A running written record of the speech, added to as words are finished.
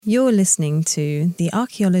You're listening to the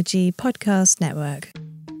Archaeology Podcast Network.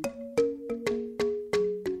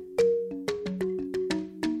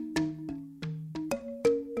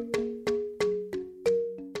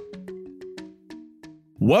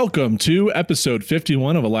 Welcome to episode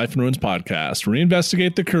 51 of A Life in Ruins podcast, where we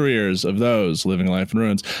investigate the careers of those living life in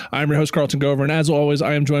ruins. I'm your host, Carlton Gover, and as always,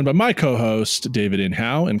 I am joined by my co-host, David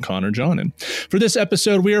Inhow and Connor Johnin. For this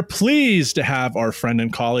episode, we are pleased to have our friend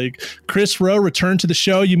and colleague, Chris Rowe, return to the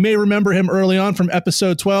show. You may remember him early on from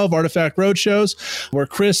episode 12, Artifact Roadshows, where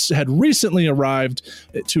Chris had recently arrived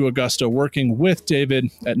to Augusta working with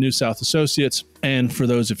David at New South Associates. And for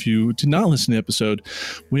those of you who did not listen to the episode,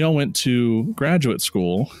 we all went to graduate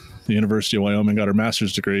school, the University of Wyoming, got our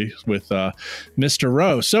master's degree with Mr.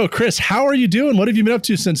 Rowe. So, Chris, how are you doing? What have you been up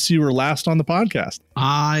to since you were last on the podcast?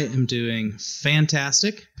 I am doing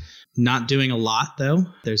fantastic. Not doing a lot, though.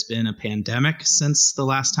 There's been a pandemic since the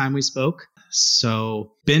last time we spoke.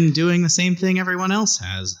 So, been doing the same thing everyone else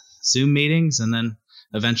has. Zoom meetings, and then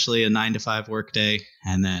eventually a 9-to-5 workday,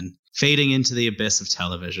 and then fading into the abyss of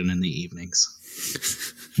television in the evenings.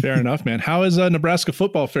 Fair enough, man. How has Nebraska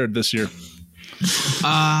football fared this year?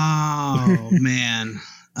 Oh, man.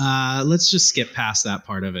 Let's just skip past that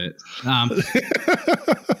part of it.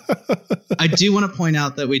 I do want to point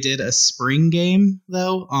out that we did a spring game,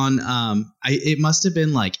 though, on it must have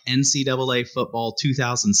been like NCAA football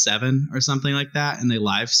 2007 or something like that, and they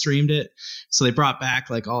live streamed it. So they brought back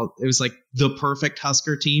it was like the perfect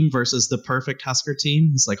Husker team versus the perfect Husker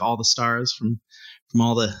team. It's like all the stars from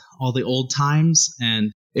all the old times,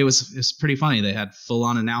 and it was pretty funny. They had full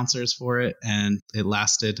on announcers for it, and it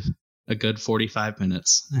lasted a good 45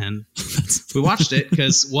 minutes, and we watched it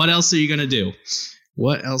because what else are you gonna do?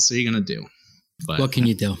 What else are you gonna do? But what can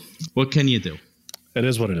you do? What can you do? It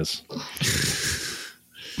is what it is.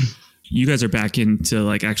 You guys are back into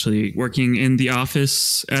like actually working in the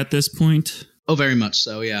office at this point? Oh, very much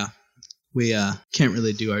so. Yeah, we can't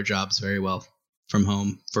really do our jobs very well from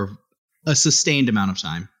home for a sustained amount of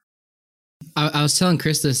time. I was telling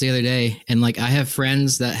Chris this the other day, and like I have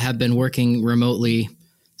friends that have been working remotely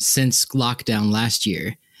since lockdown last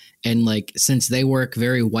year, and like since they work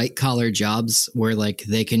very white collar jobs where like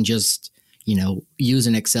they can just use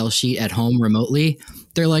an Excel sheet at home remotely,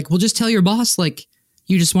 they're like, well, just tell your boss like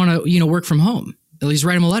you just want to work from home. At least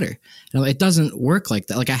write him a letter. It doesn't work like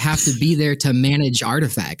that. Like I have to be there to manage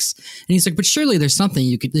artifacts. And he's like, but surely there's something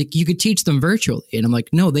you could teach them virtually. And I'm like,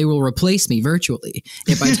 no, they will replace me virtually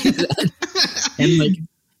if I do that. And like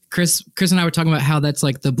Chris and I were talking about how that's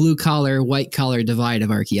like the blue collar, white collar divide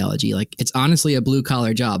of archaeology. Like it's honestly a blue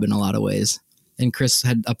collar job in a lot of ways. And Chris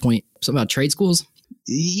had a point, something about trade schools.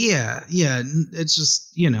 Yeah. It's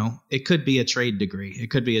just, it could be a trade degree.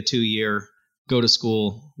 It could be a 2-year go to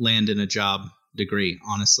school, land in a job degree.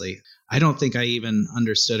 Honestly, I don't think I even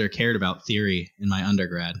understood or cared about theory in my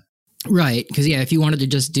undergrad. Right, because if you wanted to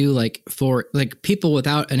just do people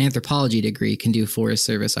without an anthropology degree can do Forest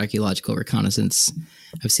Service archaeological reconnaissance.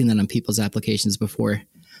 I've seen that on people's applications before,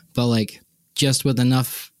 but like just with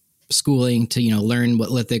enough schooling to learn what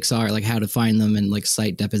lithics are, like how to find them and like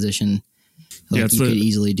site deposition, you could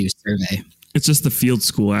easily do survey. It's just the field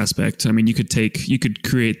school aspect. I mean, you could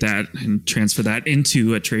create that and transfer that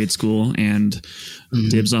into a trade school and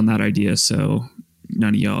dibs on that idea. So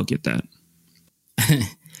none of y'all get that.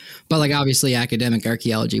 But like obviously academic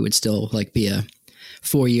archaeology would still like be a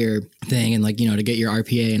 4-year thing. And like, to get your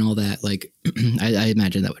RPA and all that, like I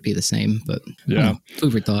imagine that would be the same, but yeah,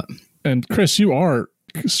 food for thought. And Chris, you are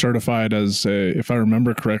certified as if I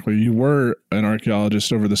remember correctly, you were an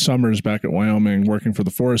archaeologist over the summers back at Wyoming working for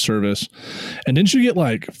the Forest Service. And didn't you get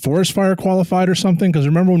like forest fire qualified or something? Because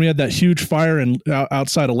remember when we had that huge fire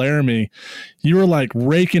outside of Laramie, you were like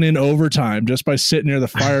raking in overtime just by sitting near the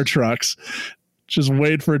fire trucks, just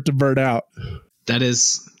wait for it to burn out. That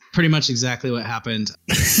is pretty much exactly what happened.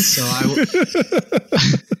 So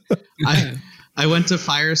I went to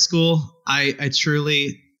fire school. I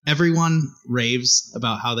truly... Everyone raves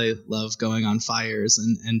about how they love going on fires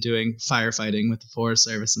and doing firefighting with the Forest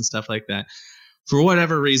Service and stuff like that. For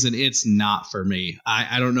whatever reason, it's not for me.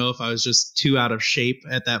 I don't know if I was just too out of shape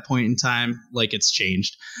at that point in time. Like it's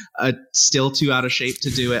changed. Still too out of shape to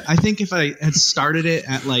do it. I think if I had started it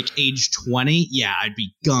at like age 20, yeah, I'd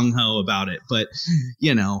be gung-ho about it. But,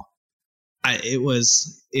 it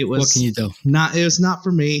was what can you do? It was not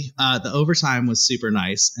for me. The overtime was super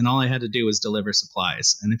nice, and all I had to do was deliver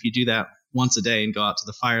supplies. And if you do that once a day and go out to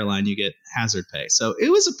the fire line, you get hazard pay. So it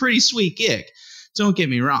was a pretty sweet gig. Don't get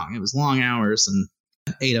me wrong. It was long hours and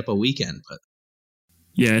ate up a weekend, but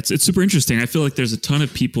yeah, it's super interesting. I feel like there's a ton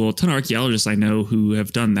of archaeologists I know who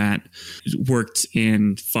have done that, worked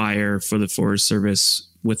in fire for the Forest Service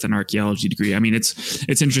with an archaeology degree. I mean,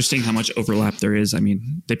 it's interesting how much overlap there is. I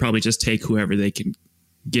mean, they probably just take whoever they can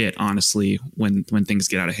get, honestly, when things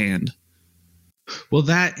get out of hand. Well,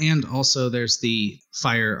 that, and also there's the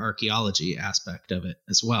fire archaeology aspect of it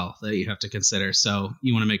as well that you have to consider. So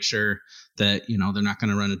you want to make sure that, you know, they're not going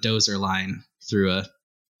to run a dozer line through a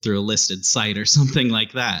listed site or something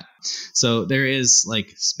like that. So there is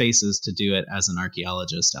like spaces to do it as an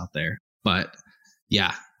archaeologist out there. But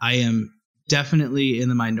yeah, I am definitely in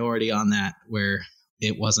the minority on that, where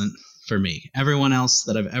it wasn't for me. Everyone else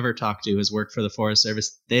that I've ever talked to has worked for the Forest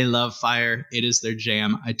Service. They love fire. It is their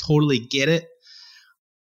jam. I totally get it.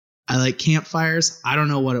 I like campfires. I don't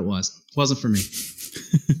know what it was. It wasn't for me.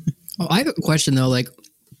 Oh, I have a question though. Like,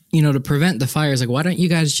 you know, to prevent the fires, like, why don't you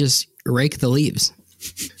guys just rake the leaves?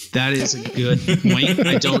 That is a good point.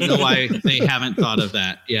 I don't know why they haven't thought of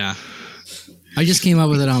that. Yeah. I just came up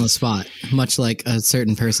with it on the spot, much like a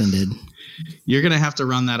certain person did. You're going to have to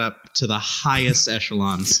run that up to the highest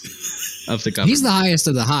echelons of the government. He's the highest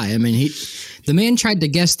of the high. I mean, the man tried to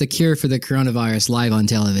guess the cure for the coronavirus live on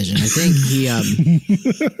television. I think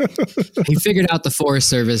he figured out the Forest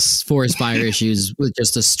Service forest fire issues with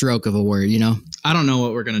just a stroke of a word, you know? I don't know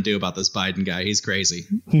what we're going to do about this Biden guy. He's crazy.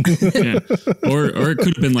 Yeah. Or it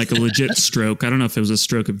could have been like a legit stroke. I don't know if it was a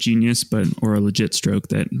stroke of genius, or a legit stroke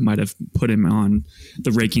that might have put him on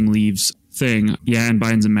the raking leaves thing. Yeah, and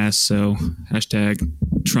Biden's a mess, so hashtag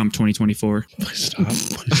Trump 2024. Please stop.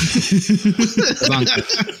 Please.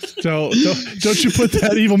 Don't you put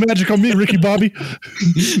that evil magic on me, Ricky Bobby.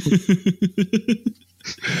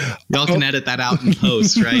 Y'all can edit that out in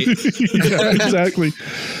post, right? Yeah, exactly.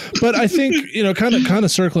 But I think, you know, kind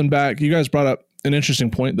of circling back, you guys brought up an interesting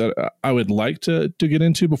point that I would like to get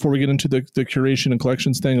into before we get into the curation and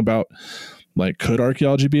collections thing about, like, could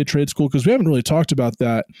archaeology be a trade school? Because we haven't really talked about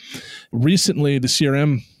that. Recently, the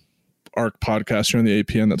CRM ARC podcast here on the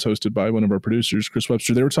APN that's hosted by one of our producers, Chris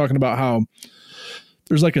Webster, they were talking about how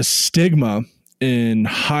there's like a stigma in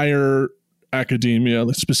higher academia,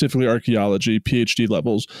 specifically archaeology, PhD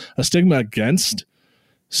levels, a stigma against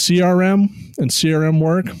CRM and CRM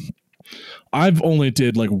work. I've only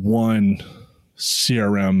did like one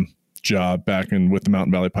CRM job back with the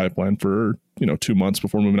Mountain Valley Pipeline for 2 months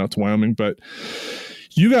before moving out to Wyoming. But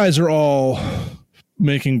you guys are all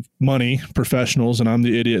making money, professionals, and I'm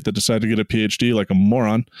the idiot that decided to get a PhD like a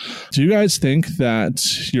moron. Do you guys think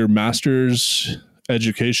that your master's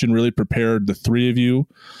education really prepared the three of you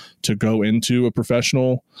to go into a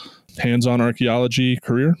professional hands-on archaeology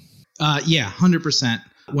career? Yeah, 100%.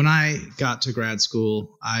 When I got to grad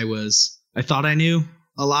school, I thought I knew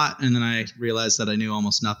a lot, and then I realized that I knew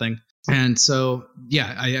almost nothing. And so,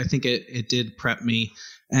 yeah, I think it did prep me.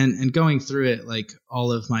 And going through it, like,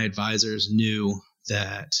 all of my advisors knew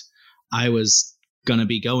that I was going to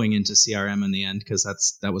be going into CRM in the end, because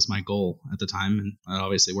that was my goal at the time, and it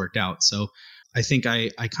obviously worked out. So I think I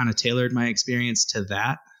kind of tailored my experience to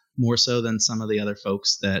that more so than some of the other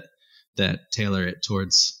folks that tailor it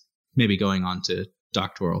towards maybe going on to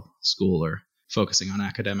doctoral school or focusing on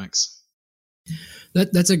academics.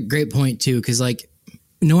 That's a great point too, because like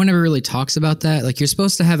no one ever really talks about that. Like, you're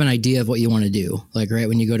supposed to have an idea of what you want to do, like, right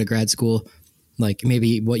when you go to grad school, like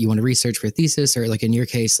maybe what you want to research for a thesis, or like in your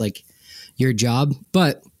case, like your job.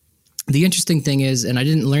 But the interesting thing is, and I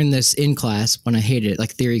didn't learn this in class when I hated it,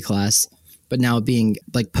 like theory class, but now being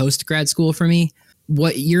like post grad school for me,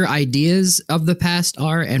 what your ideas of the past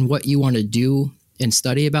are and what you want to do and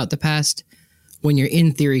study about the past. When you're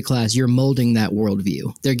in theory class, you're molding that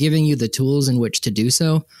worldview. They're giving you the tools in which to do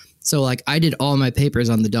so. So like, I did all my papers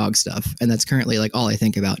on the dog stuff, and that's currently like all I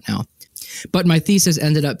think about now. But my thesis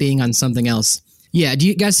ended up being on something else. Yeah. Do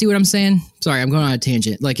you guys see what I'm saying? Sorry, I'm going on a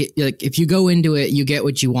tangent. Like if you go into it, you get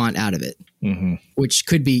what you want out of it, which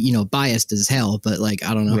could be, biased as hell, but like,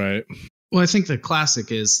 I don't know. Right. Well, I think the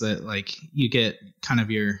classic is that, like, you get kind of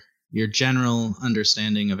your general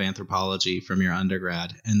understanding of anthropology from your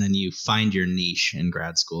undergrad, and then you find your niche in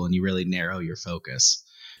grad school and you really narrow your focus.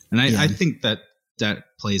 And I think that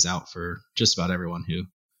plays out for just about everyone who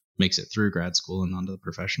makes it through grad school and onto the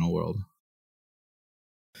professional world.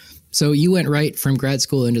 So you went right from grad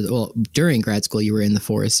school during grad school, you were in the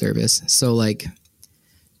Forest Service. So like,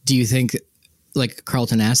 do you think, like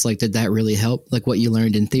Carlton asked, like, did that really help? Like what you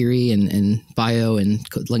learned in theory and bio and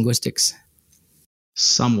linguistics?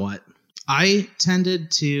 Somewhat. I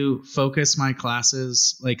tended to focus my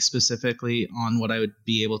classes, like, specifically on what I would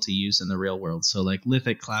be able to use in the real world. So like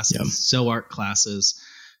lithic classes, ZooArc classes,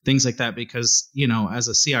 things like that, because, as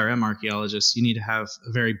a CRM archaeologist, you need to have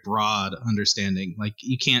a very broad understanding. Like,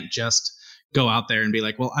 you can't just go out there and be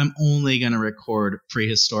like, well, I'm only going to record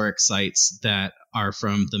prehistoric sites that are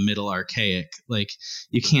from the Middle Archaic. Like,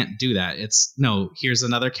 you can't do that. It's no, here's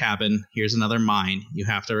another cabin, here's another mine. You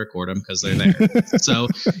have to record them because they're there. So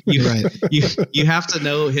you have to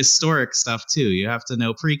know historic stuff too. You have to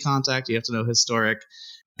know pre-contact. You have to know historic,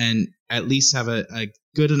 and at least have a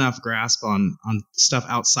good enough grasp on stuff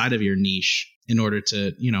outside of your niche in order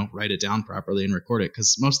to, write it down properly and record it.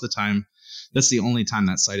 Because most of the time, that's the only time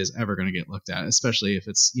that site is ever going to get looked at, especially if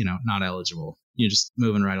it's, not eligible. You're just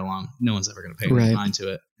moving right along. No one's ever going to pay any mind to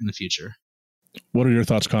it in the future. What are your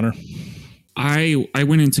thoughts, Connor? I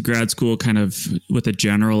went into grad school kind of with a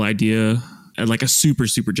general idea, like a super,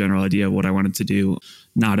 super general idea of what I wanted to do,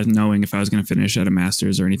 not knowing if I was going to finish at a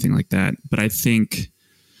master's or anything like that. But I think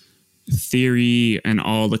theory and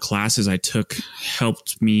all the classes I took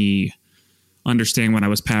helped me understand what I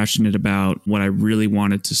was passionate about, what I really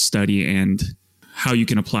wanted to study, and how you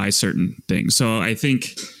can apply certain things. So I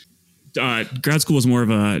think grad school was more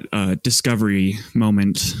of a discovery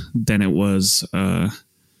moment than it was a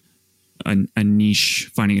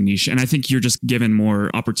niche, finding a niche. And I think you're just given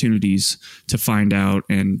more opportunities to find out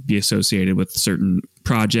and be associated with certain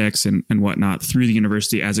projects and whatnot through the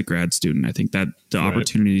university as a grad student. I think that the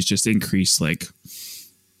opportunities just increase like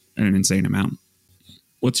an insane amount.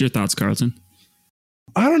 What's your thoughts, Carlton?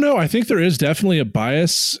 I don't know. I think there is definitely a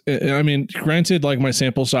bias. I mean, granted, like my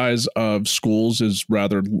sample size of schools is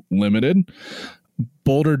rather limited.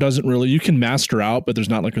 Boulder doesn't really, you can master out, but there's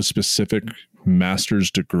not like a specific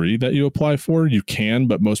master's degree that you apply for. You can,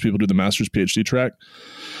 but most people do the master's PhD track.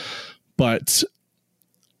 But,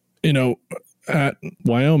 at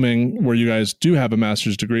Wyoming, where you guys do have a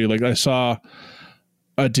master's degree, like I saw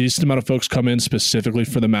a decent amount of folks come in specifically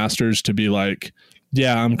for the master's to be like,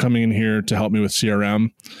 yeah, I'm coming in here to help me with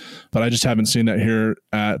CRM, but I just haven't seen that here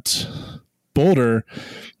at Boulder.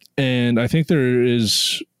 And I think there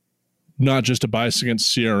is not just a bias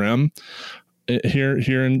against CRM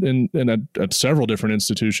here and at several different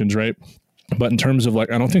institutions, right? But in terms of like,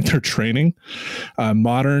 I don't think they're training.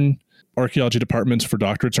 Modern archaeology departments for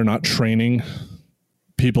doctorates are not training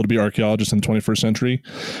people to be archaeologists in the 21st century.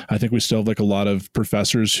 I think we still have like a lot of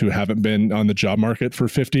professors who haven't been on the job market for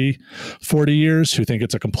 50, 40 years, who think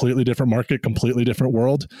it's a completely different market, completely different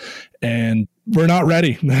world. And we're not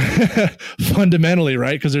ready fundamentally,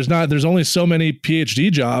 right? Because there's only so many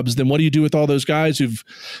PhD jobs. Then what do you do with all those guys who've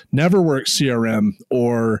never worked CRM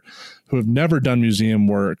or who have never done museum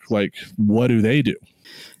work? Like, what do they do?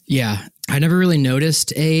 Yeah, I never really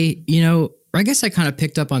noticed or I guess I kind of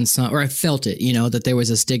picked up on some, or I felt it, that there was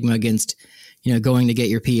a stigma against, going to get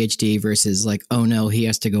your PhD versus like, oh no, he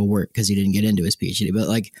has to go work because he didn't get into his PhD. But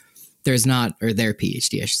like, there's not, or their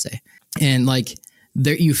PhD, I should say. And like,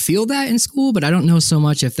 there, you feel that in school, but I don't know so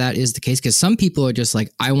much if that is the case, because some people are just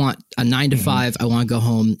like, I want a 9 to 5. I want to go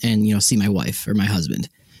home and, see my wife or my husband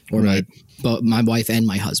or my wife and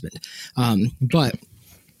my husband.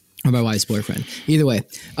 Or my wife's boyfriend. Either way.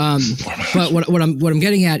 But what I'm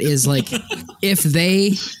getting at is like, if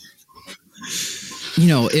they,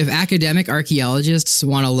 if academic archaeologists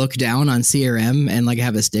want to look down on CRM and like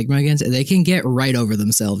have a stigma against it, they can get right over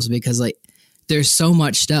themselves, because like there's so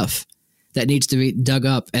much stuff that needs to be dug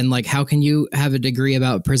up. And like, how can you have a degree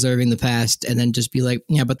about preserving the past and then just be like,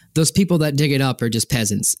 yeah, but those people that dig it up are just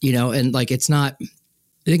peasants, and like, it's not,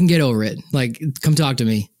 they can get over it. Like, come talk to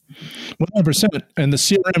me. 100%. And the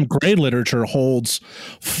CRM grade literature holds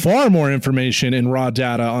far more information in raw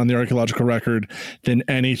data on the archaeological record than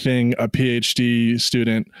anything a PhD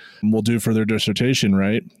student will do for their dissertation,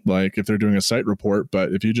 right? Like if they're doing a site report.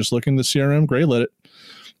 But if you just look in the CRM grade lit,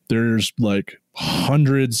 there's like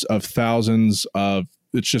hundreds of thousands of,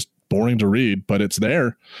 it's just boring to read, but it's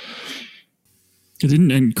there.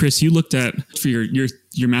 And Chris, you looked at, for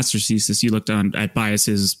your master's thesis, you looked at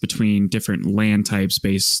biases between different land types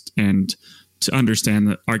based and to understand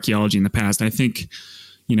the archaeology in the past. I think,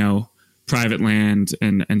 private land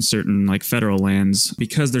and certain like federal lands,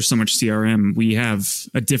 because there's so much CRM, we have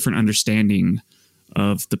a different understanding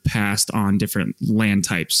of the past on different land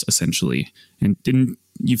types, essentially. And didn't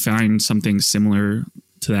you find something similar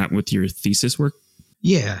to that with your thesis work?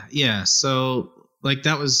 Yeah. So like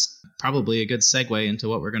that was probably a good segue into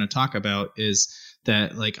what we're going to talk about, is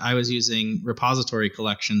that like I was using repository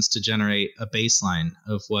collections to generate a baseline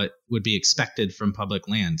of what would be expected from public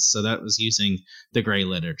lands. So that was using the gray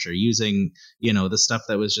literature, using, the stuff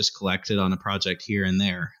that was just collected on a project here and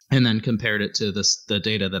there, and then compared it to the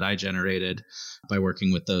data that I generated by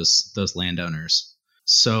working with those landowners.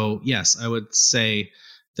 So yes, I would say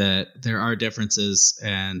that there are differences,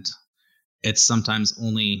 and it's sometimes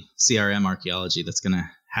only CRM archaeology that's going to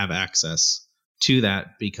have access to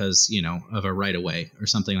that because, of a right of way or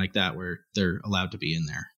something like that where they're allowed to be in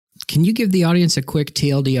there. Can you give the audience a quick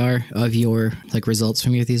TLDR of your results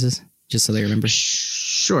from your thesis, just so they remember?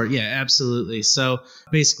 Sure. Yeah, absolutely. So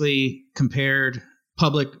basically compared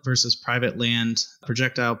public versus private land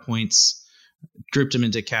projectile points, grouped them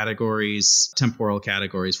into categories, temporal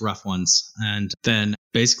categories, rough ones, and then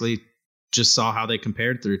basically just saw how they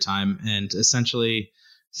compared through time, and essentially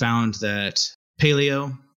found that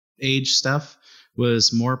paleo age stuff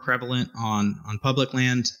was more prevalent on public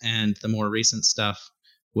land, and the more recent stuff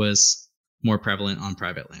was more prevalent on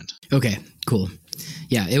private land. Okay, cool.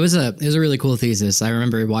 Yeah, it was a really cool thesis. I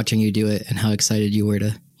remember watching you do it and how excited you were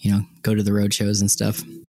to, go to the road shows and stuff.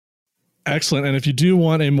 Excellent. And if you do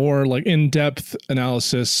want a more in-depth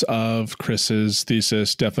analysis of Chris's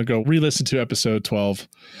thesis, definitely go re-listen to episode 12,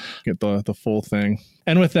 get the full thing.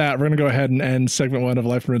 And with that, we're going to go ahead and end segment 1 of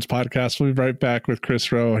Life in Ruins podcast. We'll be right back with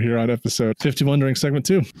Chris Rowe here on episode 51 during segment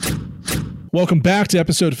 2. Welcome back to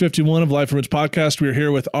episode 51 of Life in Ruins podcast. We're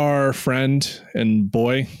here with our friend and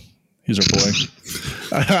boy. He's our boy.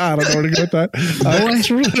 I don't know where to go with that.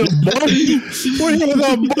 We're here with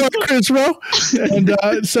our boy, Chris Rowe. And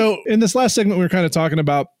so in this last segment, we were kind of talking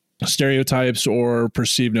about stereotypes or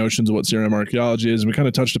perceived notions of what CRM archaeology is. And we kind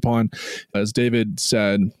of touched upon, as David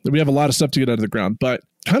said, that we have a lot of stuff to get out of the ground. But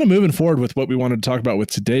kind of moving forward with what we wanted to talk about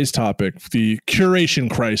with today's topic, the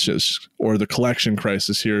curation crisis or the collection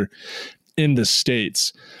crisis here in the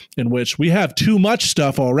States, in which we have too much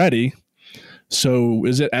stuff already. So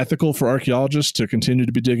is it ethical for archaeologists to continue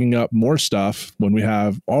to be digging up more stuff when we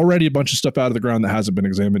have already a bunch of stuff out of the ground that hasn't been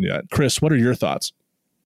examined yet? Chris, what are your thoughts?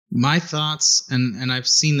 My thoughts, and I've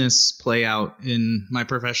seen this play out in my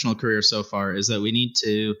professional career so far, is that we need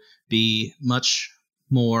to be much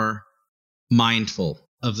more mindful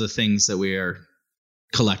of the things that we are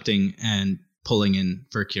collecting and pulling in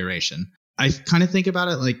for curation. I kind of think about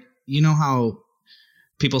it like, how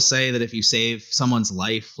people say that if you save someone's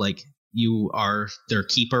life, you are their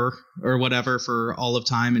keeper or whatever for all of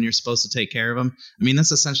time, and you're supposed to take care of them. I mean,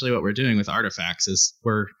 that's essentially what we're doing with artifacts, is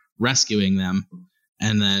we're rescuing them.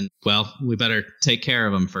 And then, we better take care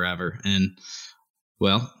of them forever. And,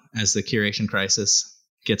 as the curation crisis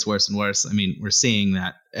gets worse and worse, I mean, we're seeing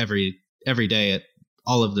that every day at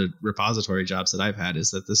all of the repository jobs that I've had,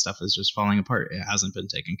 is that this stuff is just falling apart. It hasn't been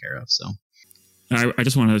taken care of. So I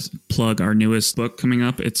just want to plug our newest book coming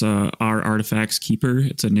up. It's Our Artifacts Keeper.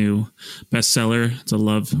 It's a new bestseller. It's a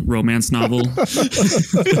love romance novel.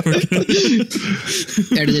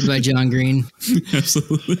 Edited by John Green.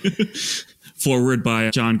 Absolutely. Forward by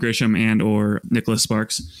John Grisham and or Nicholas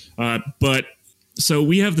Sparks. But so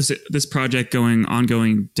we have this project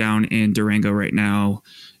ongoing down in Durango right now.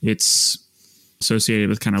 It's associated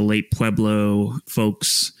with kind of late Pueblo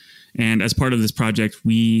folks. And as part of this project,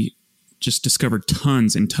 we just discovered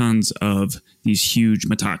tons and tons of these huge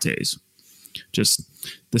metates, just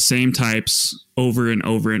the same types over and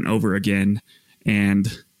over and over again.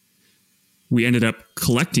 And we ended up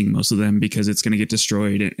collecting most of them because it's going to get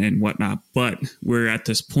destroyed and whatnot. But we're at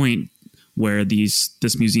this point where this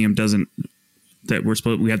museum we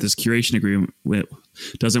have this curation agreement with,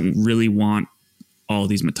 doesn't really want all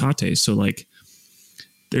these metates. So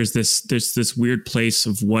there's this weird place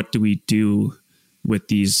of what do we do with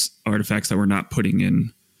these artifacts that we're not putting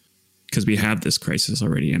in, because we have this crisis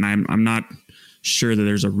already. And I'm not sure that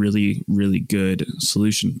there's a really, really good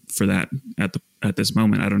solution for that at this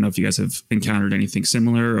moment. I don't know if you guys have encountered anything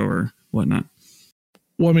similar or whatnot.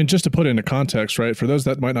 Well, I mean, just to put it into context, right? For those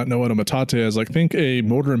that might not know what a metate is, think a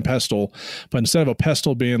mortar and pestle, but instead of a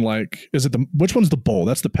pestle being which one's the bowl?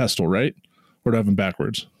 That's the pestle, right? Or do I have them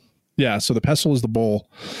backwards? Yeah, so the pestle is the bowl,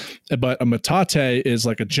 but a metate is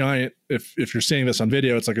like a giant, if you're seeing this on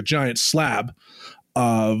video, it's like a giant slab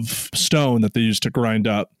of stone that they use to grind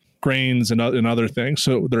up grains and other things.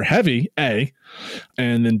 So they're heavy, A,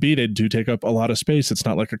 and then B, they do take up a lot of space. It's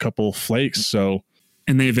not like a couple flakes. So,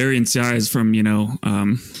 and they vary in size from, about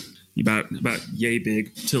yay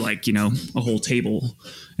big to a whole table,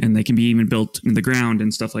 and they can be even built in the ground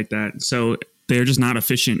and stuff like that. So they're just not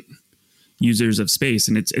efficient users of space.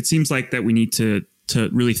 And it seems like that we need to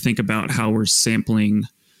really think about how we're sampling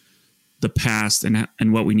the past and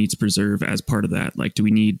what we need to preserve as part of that. Do we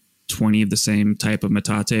need 20 of the same type of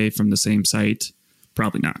metate from the same site?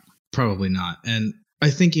 Probably not. Probably not. And I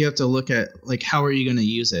think you have to look at how are you going to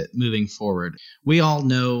use it moving forward? We all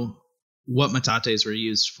know what metates were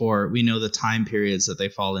used for. We know the time periods that they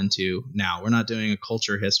fall into now. We're not doing a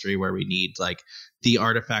culture history where we need the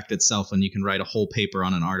artifact itself, and you can write a whole paper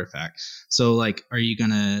on an artifact. So are you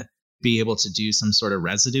going to be able to do some sort of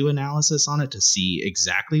residue analysis on it to see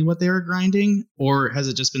exactly what they were grinding? Or has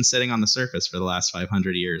it just been sitting on the surface for the last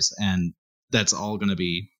 500 years? And that's all going to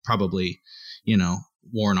be probably,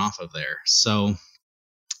 worn off of there. So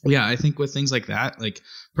yeah, I think with things like that, like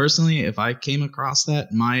personally, if I came across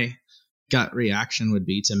that, my gut reaction would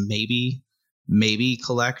be to maybe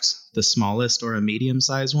collect the smallest or a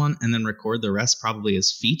medium-sized one and then record the rest probably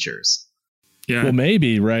as features. Yeah. Well,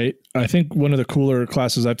 maybe, right? I think one of the cooler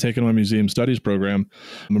classes I've taken on my museum studies program,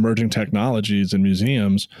 emerging technologies in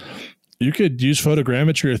museums, you could use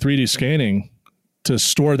photogrammetry or 3D scanning to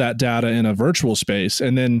store that data in a virtual space.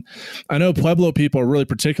 And then I know Pueblo people are really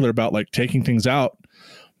particular about like taking things out.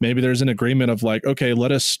 Maybe there's an agreement of like, okay,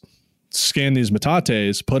 let us scan these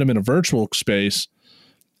metates, put them in a virtual space,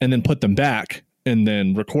 and then put them back and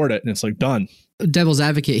then record it. And it's like done. Devil's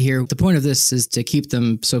advocate here. The point of this is to keep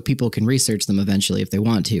them so people can research them eventually if they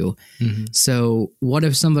want to. Mm-hmm. So what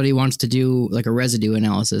if somebody wants to do like a residue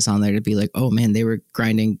analysis on there to be like, oh man, they were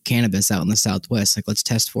grinding cannabis out in the Southwest. Like, let's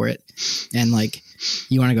test for it. And like,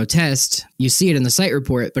 you want to go test, you see it in the site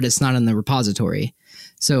report, but it's not in the repository.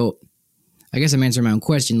 So I guess I'm answering my own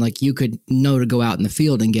question. Like, you could know to go out in the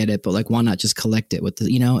field and get it, but like, why not just collect it with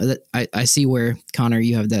the, I see where, Connor,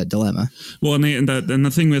 you have that dilemma. Well, and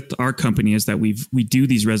the thing with our company is that we do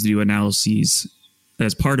these residue analyses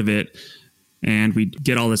as part of it, and we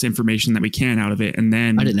get all this information that we can out of it. And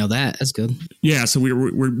then I didn't know that. That's good. Yeah. So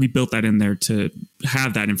we built that in there to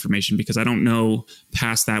have that information, because I don't know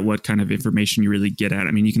past that what kind of information you really get at.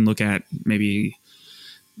 I mean, you can look at maybe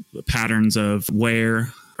patterns of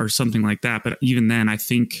wear or something like that. But even then,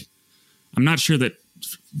 I'm not sure that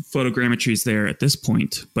photogrammetry is there at this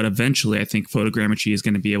point, but eventually I think photogrammetry is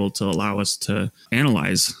going to be able to allow us to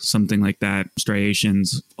analyze something like that,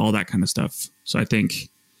 striations, all that kind of stuff. So I think,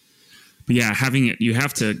 but yeah, having it, you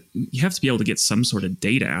have to be able to get some sort of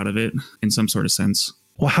data out of it in some sort of sense.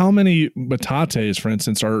 Well, how many metates, for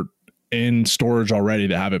instance, are in storage already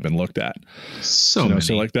that haven't been looked at? So many.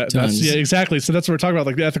 So like that's yeah, exactly. So that's what we're talking about,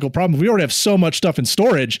 like the ethical problem. We already have so much stuff in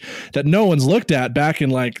storage that no one's looked at back in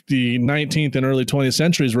like the 19th and early 20th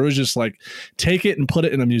centuries, where it was just like, take it and put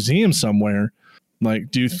it in a museum somewhere.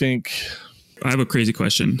 Like, do you think? I have a crazy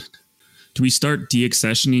question. Do we start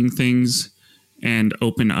deaccessioning things and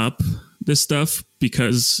open up this stuff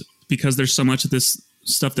because there's so much of this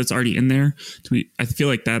stuff that's already in there? I feel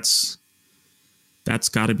like that's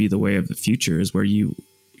got to be the way of the future, is where you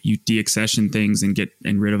deaccession things and get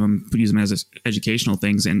rid of them, use them as educational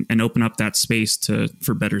things, and open up that space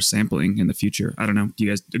for better sampling in the future. I don't know. Do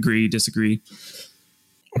you guys agree, disagree?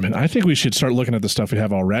 I mean, I think we should start looking at the stuff we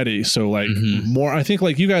have already. So like more, I think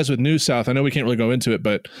like you guys with New South, I know we can't really go into it,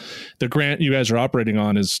 but the grant you guys are operating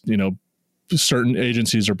on is, certain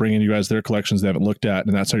agencies are bringing you guys their collections they haven't looked at,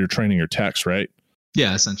 and that's how you're training your techs, right?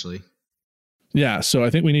 Yeah, essentially. Yeah. So I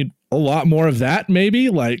think we need a lot more of that, maybe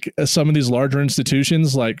like some of these larger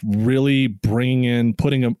institutions, like really bringing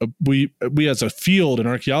in, we as a field in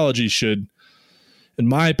archaeology should, in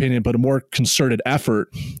my opinion, put a more concerted effort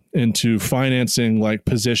into financing like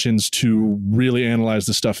positions to really analyze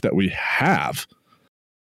the stuff that we have.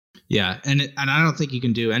 Yeah. And I don't think you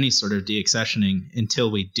can do any sort of deaccessioning until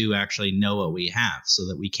we do actually know what we have, so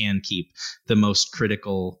that we can keep the most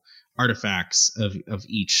critical artifacts of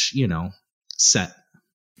each, set.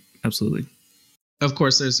 Absolutely. Of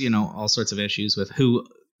course, there's, all sorts of issues with who,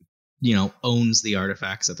 owns the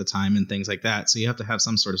artifacts at the time and things like that. So you have to have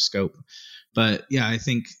some sort of scope. But yeah, I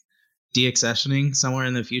think deaccessioning somewhere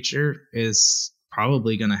in the future is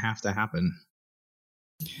probably going to have to happen.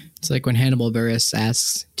 It's like when Hannibal Buress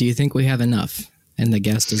asks, do you think we have enough? And the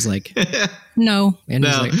guest is like, no. And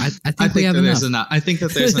he's like, I think we have enough. I think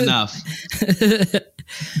that there's enough.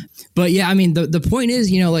 But yeah, I mean, the point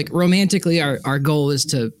is, like romantically, our goal is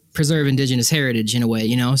to preserve indigenous heritage in a way,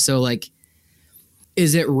 So like,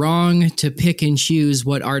 is it wrong to pick and choose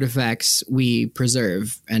what artifacts we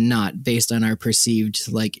preserve and not based on our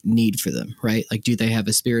perceived like need for them, right? Like, do they have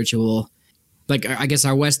a spiritual, like, I guess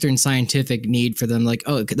our Western scientific need for them, like,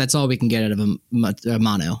 oh, that's all we can get out of a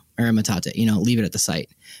mono or a metate, leave it at the site.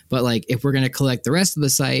 But like, if we're going to collect the rest of the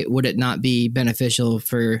site, would it not be beneficial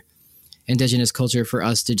for indigenous culture for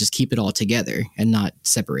us to just keep it all together and not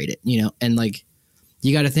separate it, And like,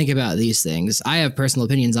 you got to think about these things. I have personal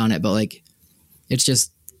opinions on it, but like, it's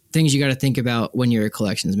just things you got to think about when you're a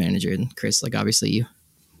collections manager. And Chris, like, obviously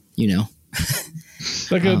you know.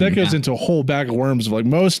 That goes into a whole bag of worms of like,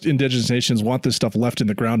 most indigenous nations want this stuff left in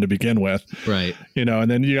the ground to begin with. Right.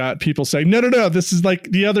 And then you got people saying, no, this is like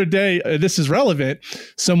the other day, this is relevant.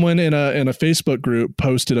 Someone in a Facebook group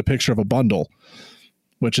posted a picture of a bundle,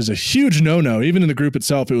 which is a huge no-no. Even in the group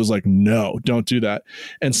itself, it was like, no, don't do that.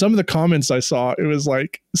 And some of the comments I saw, it was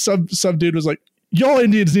like some dude was like, y'all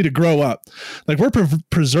Indians need to grow up. Like, we're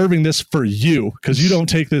preserving this for you because you don't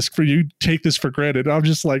take this for granted. And I'm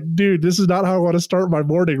just like, dude, this is not how I want to start my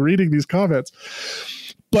morning reading these comments.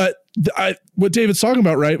 But what David's talking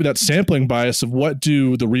about, right, with that sampling bias of what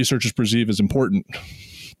do the researchers perceive as important,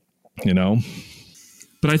 you know?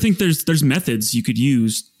 But I think there's methods you could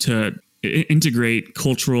use to integrate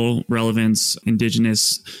cultural relevance,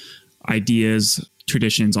 indigenous ideas,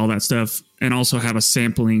 traditions, all that stuff, and also have a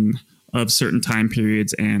sampling of certain time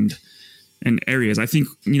periods and areas. I think,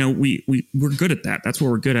 you know, we're good at that. That's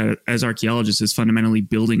what we're good at as archaeologists, is fundamentally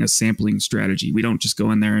building a sampling strategy. We don't just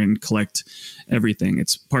go in there and collect everything.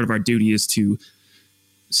 It's part of our duty is to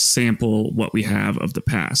sample what we have of the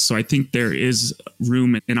past. So I think there is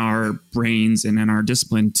room in our brains and in our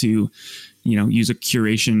discipline to, you know, use a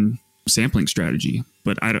curation sampling strategy.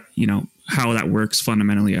 But I don't, you know, how that works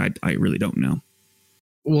fundamentally, I really don't know.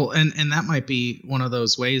 Well, and that might be one of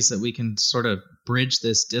those ways that we can sort of bridge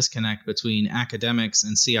this disconnect between academics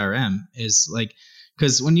and CRM, is like,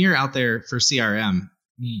 because when you're out there for CRM,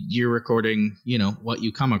 you're recording, you know, what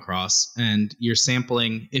you come across, and you're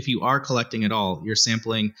sampling. If you are collecting at all, you're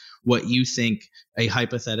sampling what you think a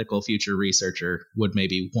hypothetical future researcher would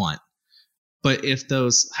maybe want. But if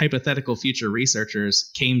those hypothetical future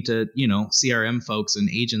researchers came to, you know, CRM folks and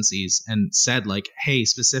agencies and said, like, hey,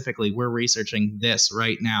 specifically, we're researching this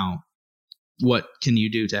right now, what can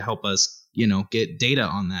you do to help us, you know, get data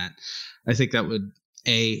on that? I think that would,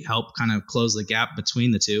 A, help kind of close the gap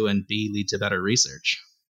between the two, and B, lead to better research.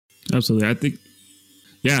 Absolutely. I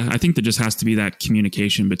think there just has to be that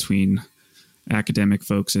communication between academic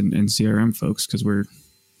folks and CRM folks, because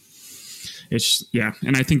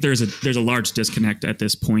and I think there's a large disconnect at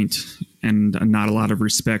this point, and not a lot of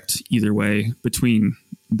respect either way between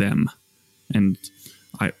them. And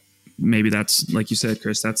maybe that's, like you said,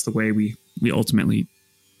 Chris, that's the way we ultimately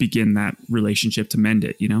begin that relationship to mend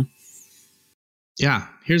it, you know? Yeah.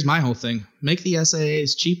 Here's my whole thing. Make the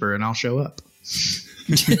SAAs cheaper and I'll show up.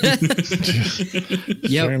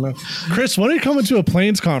 Yep. Chris, when are you coming to a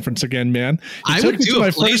Plains conference again, man? I would do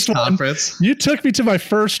a Plains conference. You took me to my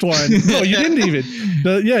first one. No, you didn't even.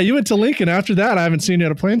 You went to Lincoln. After that, I haven't seen you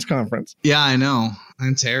at a Plains conference. Yeah, I know.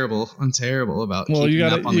 I'm terrible about keeping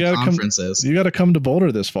up on the conferences. You got to come to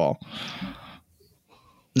Boulder this fall.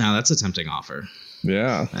 No, that's a tempting offer.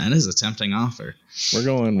 Yeah, that is a tempting offer. We're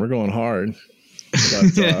going hard.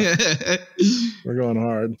 But, we're going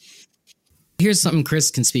hard. Here's something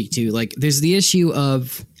Chris can speak to. Like, there's the issue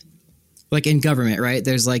of, like, in government, right?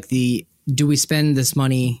 There's like do we spend this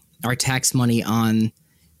money, our tax money, on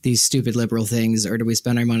these stupid liberal things, or do we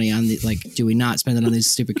spend our money on do we not spend it on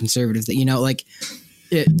these stupid conservative things? You know, like,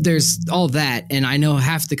 there's all that. And I know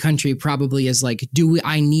half the country probably is like,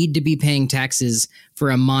 I need to be paying taxes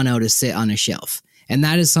for a mono to sit on a shelf? And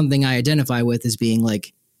that is something I identify with as being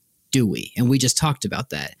like, do we? And we just talked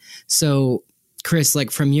about that. So, Chris, like,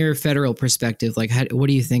 from your federal perspective, like, what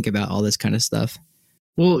do you think about all this kind of stuff?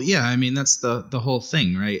 Well, yeah, I mean, that's the whole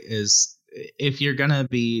thing, right? Is if you're going to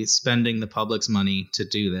be spending the public's money to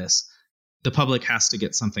do this, the public has to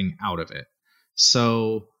get something out of it.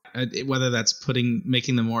 So whether that's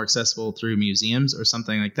making them more accessible through museums or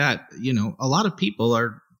something like that, you know, a lot of people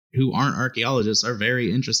who aren't archaeologists are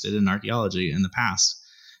very interested in archaeology in the past.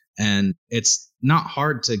 And it's not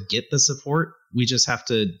hard to get the support. We just have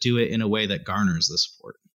to do it in a way that garners the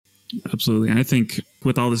support. Absolutely. And I think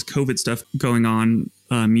with all this COVID stuff going on,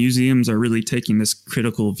 museums are really taking this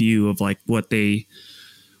critical view of like what is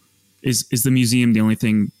the museum the only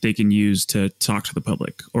thing they can use to talk to the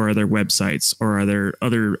public, or are there websites, or are there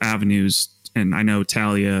other avenues? And I know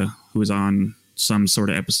Talia, who was on some sort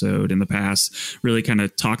of episode in the past, really kind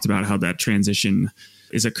of talked about how that transition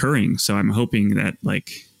is occurring. So I'm hoping that like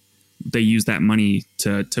they use that money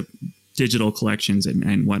to digital collections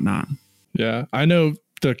and whatnot. Yeah, I know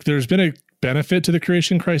there's been a benefit to the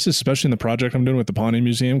curation crisis, especially in the project I'm doing with the Pawnee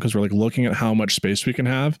Museum, because we're like looking at how much space we can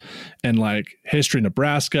have, and like history,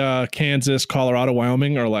 Nebraska, Kansas, Colorado,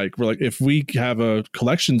 Wyoming are like, we're like, if we have a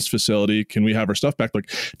collections facility, can we have our stuff back? Like,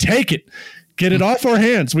 take it, get it off our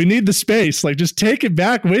hands. We need the space. Like, just take it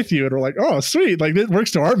back with you. And we're like, oh, sweet. Like, it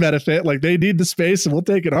works to our benefit. Like, they need the space and we'll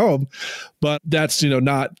take it home. But that's,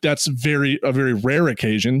 that's a very rare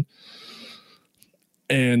occasion.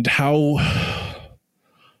 And I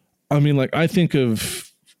think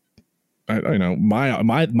of,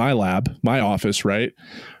 my lab, my office, right?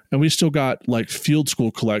 And we still got like field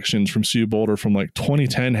school collections from CU Boulder from like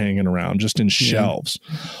 2010 hanging around just in shelves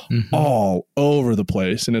all over the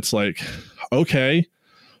place. And it's like, okay,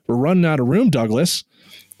 we're running out of room, Douglas.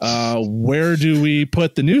 Where do we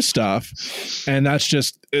put the new stuff? And that's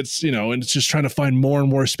just, it's, and it's just trying to find more and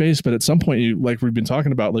more space. But at some point, like we've been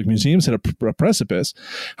talking about, like museums hit a precipice.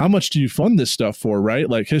 How much do you fund this stuff for, right?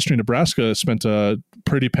 Like History Nebraska spent a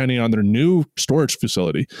pretty penny on their new storage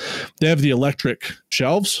facility. They have the electric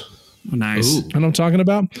shelves. Nice. Ooh. And I'm talking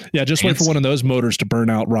about, yeah, just wait for one of those motors to burn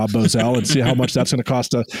out, Rob Bozell, and see how much that's going to cost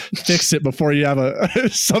to fix it before you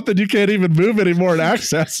have something you can't even move anymore and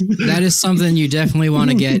access. That is something you definitely want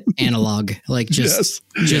to get analog, like just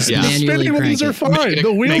manually spinning wheels are fine.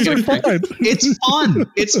 The wheels are fine. It's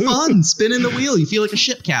fun. It's fun. Spinning the wheel. You feel like a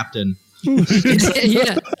ship captain.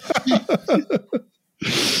 Yeah.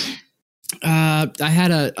 I had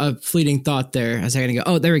a fleeting thought there a second ago.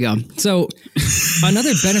 Oh, there we go. So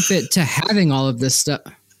another benefit to having all of this stuff.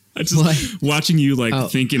 Watching you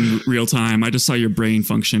think in real time, I just saw your brain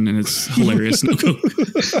function and it's hilarious.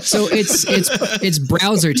 So it's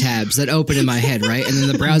browser tabs that open in my head, right? And then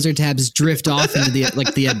the browser tabs drift off into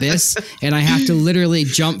the abyss, and I have to literally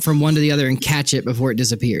jump from one to the other and catch it before it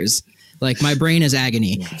disappears. Like my brain is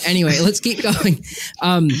agony. Anyway, let's keep going.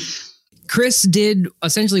 Chris did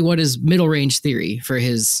essentially what is middle range theory for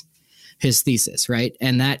his thesis, right?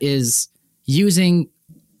 And that is using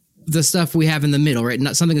the stuff we have in the middle, right?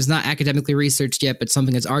 Not something that's not academically researched yet, but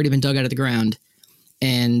something that's already been dug out of the ground,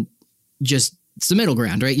 and just it's the middle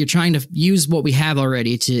ground, right? You're trying to use what we have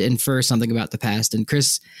already to infer something about the past. And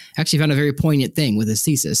Chris actually found a very poignant thing with his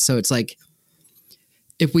thesis. So it's like,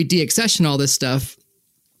 if we deaccession all this stuff,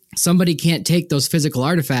 somebody can't take those physical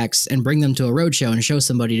artifacts and bring them to a roadshow and show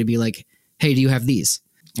somebody to be like, hey, do you have these?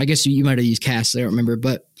 I guess you might have used casts. I don't remember.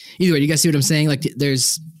 But either way, you guys see what I'm saying? Like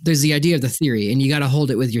there's the idea of the theory, and you got to hold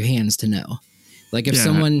it with your hands to know. Like if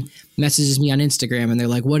someone messages me on Instagram and they're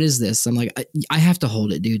like, what is this? I'm like, I have to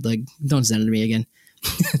hold it, dude. Like, don't send it to me again.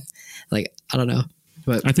 Like, I don't know.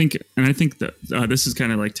 But I think that this is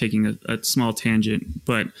kind of like taking a small tangent,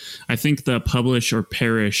 but I think the publish or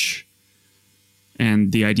perish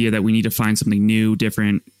and the idea that we need to find something new,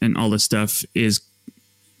 different, and all this stuff is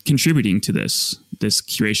contributing to this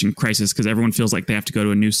curation crisis, because everyone feels like they have to go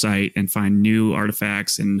to a new site and find new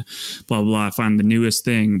artifacts and blah, blah, blah, find the newest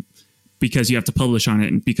thing because you have to publish on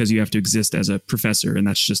it and because you have to exist as a professor. And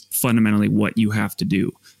that's just fundamentally what you have to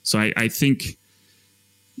do. So I think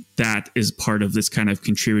that is part of this kind of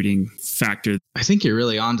contributing factor. I think you're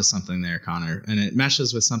really onto something there, Connor, and it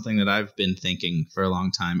meshes with something that I've been thinking for a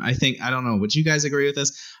long time. I don't know, would you guys agree with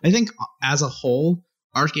this? I think as a whole,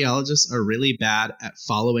 archaeologists are really bad at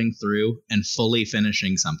following through and fully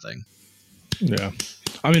finishing something. Yeah.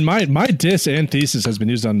 I mean, my diss and thesis has been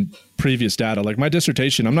used on previous data. Like my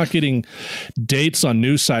dissertation, I'm not getting dates on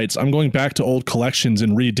new sites. I'm going back to old collections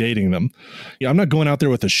and redating them. Yeah, I'm not going out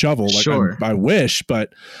there with a shovel. Like sure. I wish,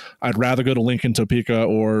 but I'd rather go to Lincoln, Topeka,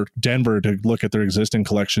 or Denver to look at their existing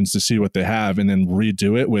collections to see what they have and then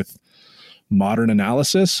redo it with modern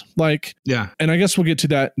analysis. And I guess we'll get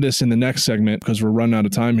to this in the next segment because we're running out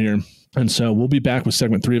of time here. And so we'll be back with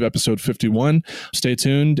segment 3 of episode 51. Stay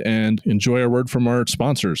tuned and enjoy our word from our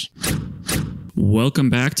sponsors. Welcome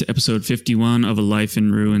back to episode 51 of a Life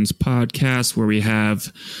in Ruins podcast, where we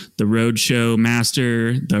have the Roadshow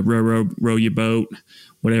Master, the Row Your Boat,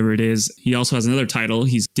 whatever it is. He also has another title.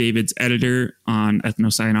 He's David's editor on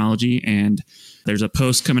ethnocynology, and there's a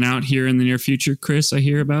post coming out here in the near future, Chris, I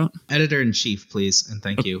hear about. Editor-in-chief, please, and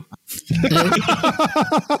thank you.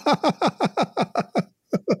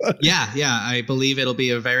 Yeah, I believe it'll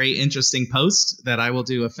be a very interesting post that I will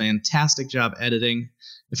do a fantastic job editing.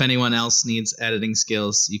 If anyone else needs editing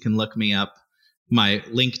skills, you can look me up. My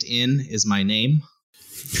LinkedIn is my name.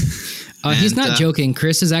 He's not joking.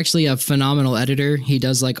 Chris is actually a phenomenal editor. He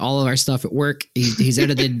does like all of our stuff at work. He's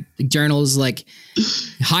edited journals. Like,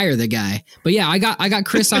 hire the guy. But yeah, I got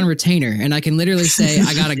Chris on retainer, and I can literally say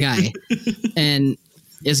I got a guy, and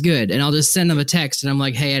it's good. And I'll just send him a text, and I'm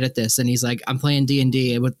like, "Hey, edit this." And he's like, "I'm playing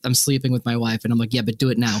D&D. I'm sleeping with my wife." And I'm like, "Yeah, but do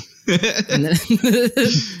it now." And then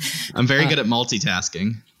I'm very good at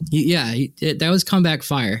multitasking. That was comeback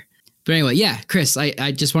fire. But anyway, yeah, Chris,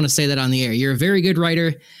 I just want to say that on the air. You're a very good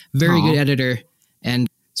writer, very good editor, and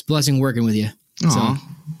it's a blessing working with you. Aww, so,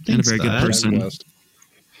 and a very good person.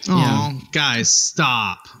 Oh, guys,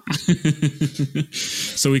 stop.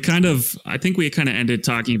 So I think we ended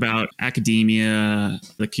talking about academia,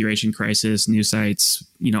 the curation crisis, new sites,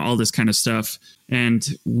 all this kind of stuff. And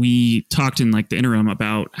we talked in like the interim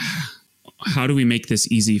about how do we make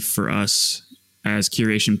this easy for us as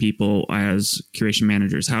curation people, as curation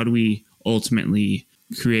managers? How do we ultimately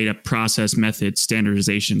create a process, method,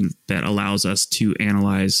 standardization that allows us to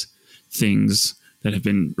analyze things that have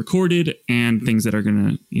been recorded and things that are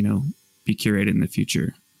going to, be curated in the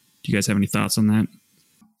future? Do you guys have any thoughts on that?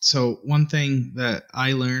 So one thing that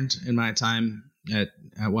I learned in my time at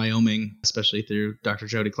Wyoming, especially through Dr.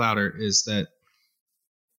 Jody Clowder, is that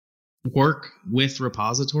work with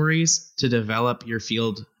repositories to develop your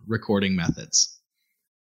field recording methods.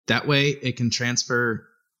 That way it can transfer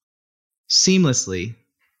seamlessly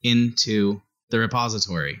into the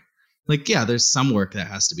repository. Like, yeah, there's some work that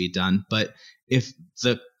has to be done, but if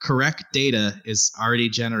the correct data is already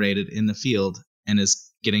generated in the field and is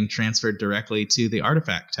getting transferred directly to the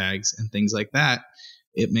artifact tags and things like that,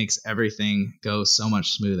 it makes everything go so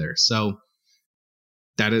much smoother. So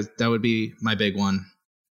that would be my big one.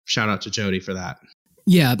 Shout out to Jody for that.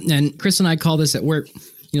 Yeah, and Chris and I call this at work,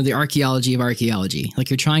 the archaeology of archaeology. Like,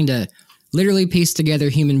 you're trying to literally piece together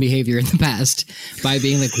human behavior in the past by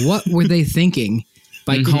being like, what were they thinking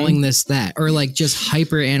by calling this that? Or like just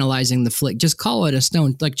hyper analyzing the flick. Just call it a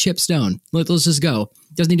stone, like chip stone. Let's just go.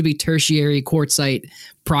 It doesn't need to be tertiary, quartzite,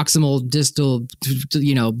 proximal, distal,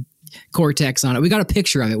 cortex on it. We got a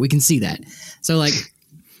picture of it. We can see that. So like,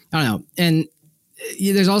 I don't know. And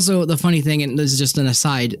there's also the funny thing, and this is just an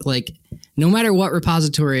aside, like no matter what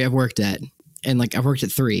repository I've worked at, and like I've worked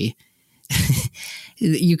at 3,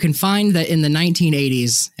 you can find that in the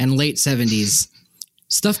 1980s and late 70s,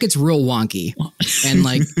 stuff gets real wonky. And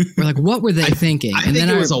like, we're like, what were they thinking? I think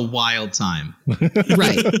it was a wild time.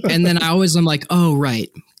 Right. And then I'm like, oh,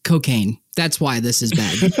 right. Cocaine. That's why this is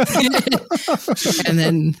bad. And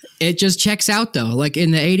then it just checks out though. Like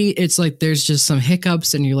in the 80s, it's like, there's just some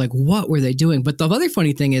hiccups and you're like, what were they doing? But the other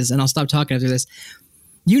funny thing is, and I'll stop talking after this,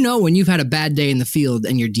 when you've had a bad day in the field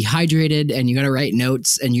and you're dehydrated and you got to write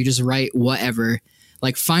notes and you just write whatever,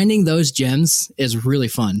 like finding those gems is really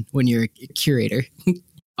fun when you're a curator.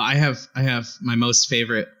 I have my most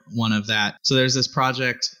favorite one of that. So there's this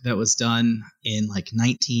project that was done in like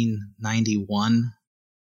 1991,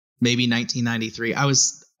 maybe 1993. I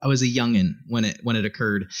was a youngin' when it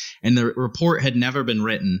occurred, and the report had never been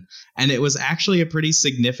written, and it was actually a pretty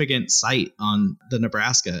significant site on the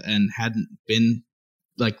Nebraska and hadn't been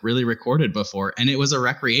like really recorded before, and it was a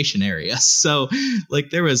recreation area. So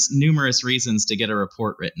like there was numerous reasons to get a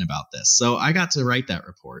report written about this. So I got to write that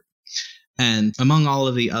report. And among all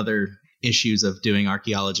of the other issues of doing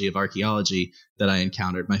archaeology of archaeology that I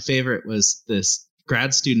encountered, my favorite was this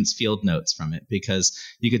grad student's field notes from it, because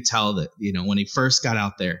you could tell that, when he first got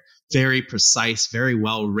out there, very precise, very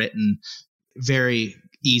well written, very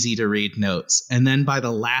easy to read notes. And then by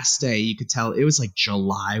the last day, you could tell it was like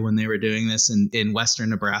July when they were doing this in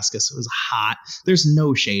western Nebraska. So it was hot. There's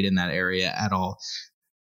no shade in that area at all.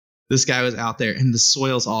 This guy was out there and the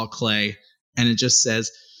soil's all clay. And it just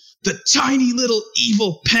says, "The tiny little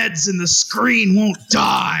evil pets in the screen won't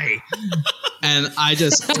die." And I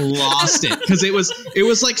just lost it, because it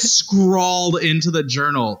was like scrawled into the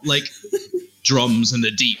journal, like "drums in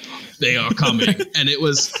the deep, they are coming." And it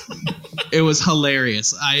was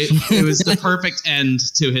hilarious. It was the perfect end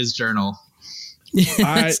to his journal.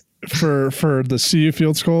 For the CU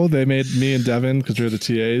Field School, they made me and Devin, because we were the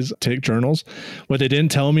TAs, take journals. What they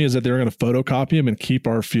didn't tell me is that they were going to photocopy them and keep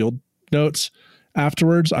our field notes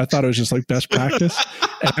afterwards. I thought it was just like best practice.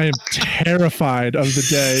 And I am terrified of the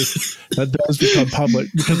day that those become public,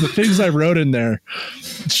 because the things I wrote in there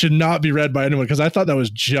should not be read by anyone, because I thought that was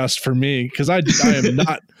just for me, because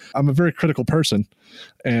I'm a very critical person,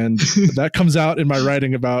 and that comes out in my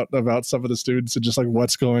writing about some of the students and just like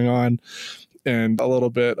what's going on, and a little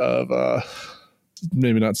bit of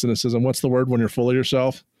maybe not cynicism. What's the word when you're full of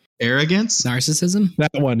yourself? Arrogance? Narcissism?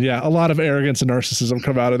 That one, yeah. A lot of arrogance and narcissism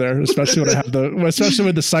come out of there, especially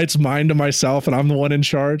when the site's mine to myself and I'm the one in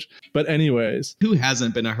charge. But anyways. Who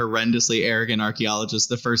hasn't been a horrendously arrogant archaeologist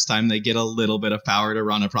the first time they get a little bit of power to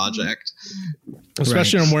run a project?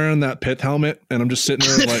 Especially right. I'm wearing that pith helmet and I'm just sitting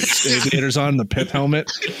there with like aviators on the pith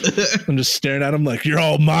helmet. I'm just staring at them like, "You're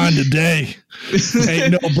all mine today.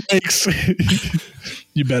 Ain't no breaks.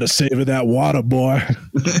 You better savor that water, boy.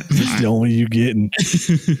 It's the only you getting."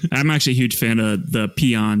 I'm actually a huge fan of the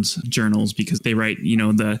peons journals, because they write,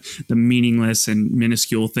 the meaningless and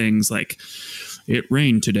minuscule things like, "It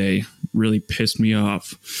rained today, really pissed me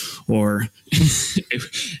off," or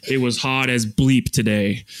it was hot as bleep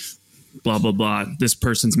today, blah, blah, blah. This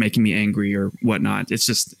person's making me angry or whatnot. It's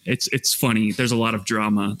just, it's funny. There's a lot of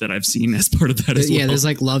drama that I've seen as part of that as well. Yeah, there's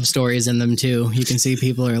like love stories in them too. You can see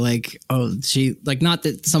people are like, oh, she, like, not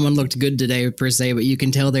that someone looked good today per se, but you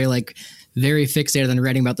can tell they're like very fixated on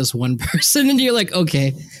writing about this one person. And you're like,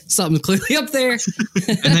 okay, something's clearly up there.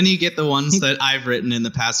 And then you get the ones that I've written in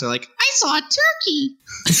the past. They're like, "I saw a turkey."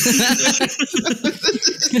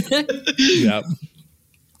 Yep.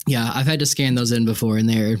 Yeah, I've had to scan those in before, and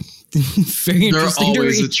they're very interesting. They're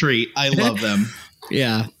always a treat. I love them.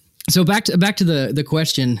 Yeah. So back to the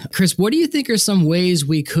question, Chris, what do you think are some ways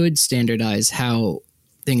we could standardize how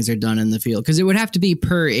things are done in the field? Because it would have to be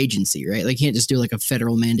per agency, right? Like you can't just do like a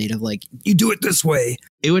federal mandate of like, you do it this way.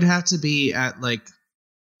 It would have to be at like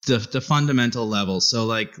the fundamental level. So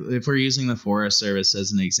like if we're using the Forest Service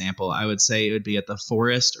as an example, I would say it would be at the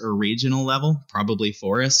forest or regional level, probably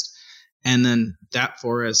forest. And then that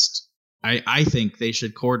forest, I think they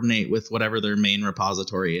should coordinate with whatever their main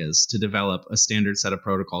repository is to develop a standard set of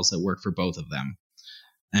protocols that work for both of them.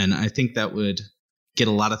 And I think that would get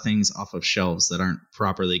a lot of things off of shelves that aren't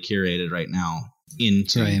properly curated right now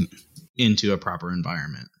into a proper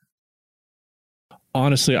environment.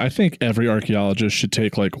 Honestly, I think every archaeologist should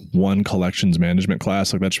take like one collections management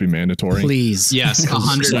class. Like that should be mandatory. Please. Yes,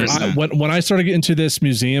 100%. When I started getting into this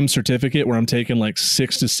museum certificate where I'm taking like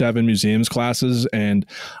 6 to 7 museums classes and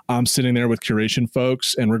I'm sitting there with curation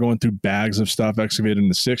folks and we're going through bags of stuff excavated in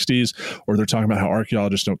the 60s, or they're talking about how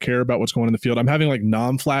archaeologists don't care about what's going on in the field. I'm having like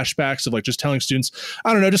flashbacks of like just telling students,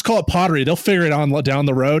 I don't know, just call it pottery. They'll figure it on down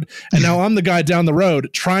the road. And now I'm the guy down the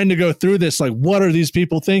road trying to go through this. Like, what are these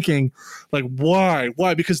people thinking? Like, why?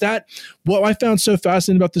 Because what I found so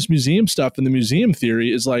fascinating about this museum stuff and the museum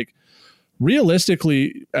theory is like,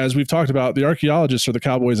 realistically, as we've talked about, the archaeologists are the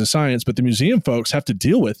cowboys of science, but the museum folks have to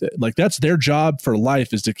deal with it. Like that's their job for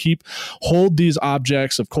life, is to hold these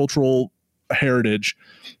objects of cultural heritage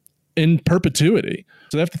in perpetuity.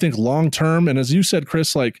 So they have to think long term. And as you said,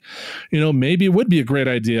 Chris, like, maybe it would be a great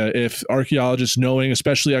idea if archaeologists, knowing,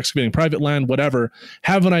 especially excavating private land, whatever,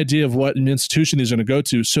 have an idea of what an institution these are going to go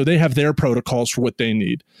to, so they have their protocols for what they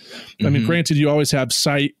need. Mm-hmm. I mean, granted, you always have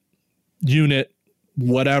site, unit,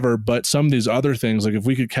 whatever, but some of these other things, like if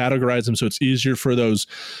we could categorize them so it's easier for those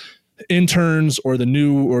interns or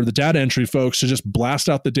the data entry folks to just blast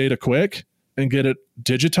out the data quick and get it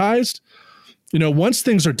digitized. Once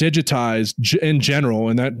things are digitized in general,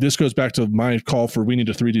 and that this goes back to my call for we need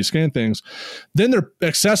to 3D scan things, then they're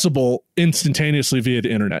accessible instantaneously via the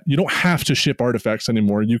internet. You don't have to ship artifacts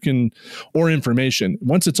anymore. Or information.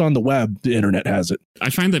 Once it's on the web, the internet has it. I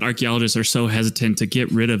find that archaeologists are so hesitant to get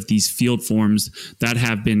rid of these field forms that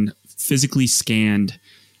have been physically scanned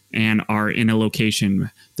and are in a location.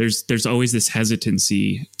 There's always this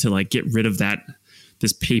hesitancy to like get rid of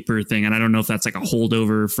this paper thing. And I don't know if that's like a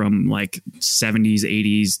holdover from like 70s,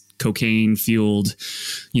 80s cocaine fueled,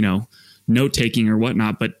 note taking or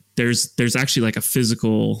whatnot. But there's actually like a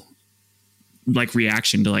physical like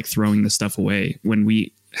reaction to like throwing the stuff away. When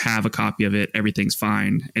we have a copy of it, everything's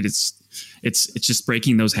fine. And it's just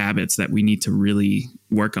breaking those habits that we need to really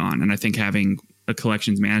work on. And I think having a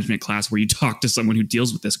collections management class where you talk to someone who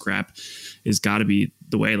deals with this crap is got to be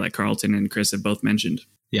the way, like Carlton and Chris have both mentioned.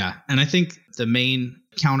 Yeah. And I think the main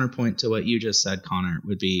counterpoint to what you just said, Connor,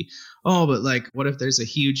 would be, but like, what if there's a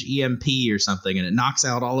huge EMP or something and it knocks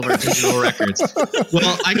out all of our digital records?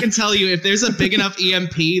 Well, I can tell you, if there's a big enough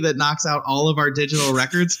EMP that knocks out all of our digital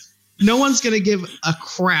records, no one's going to give a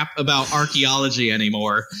crap about archaeology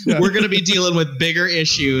anymore. Yeah. We're going to be dealing with bigger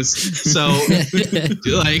issues. So,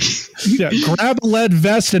 like, grab a lead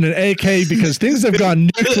vest and an AK because things have gone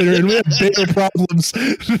nuclear and we have bigger problems.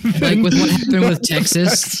 Like with what happened with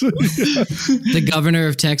Texas, the governor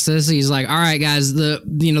of Texas, he's like, "All right, guys,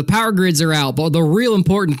 the power grids are out, but the real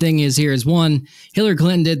important thing is here is 1, Hillary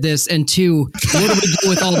Clinton did this, and 2, what do we do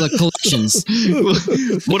with all the collections?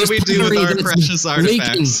 What do we do with our precious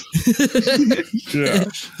artifacts?" Yeah,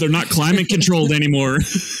 they're not climate controlled anymore.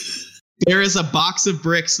 There is a box of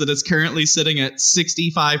bricks that is currently sitting at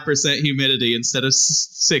 65% humidity instead of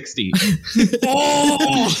 60.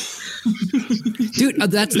 Oh, dude,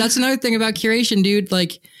 that's another thing about curation, dude.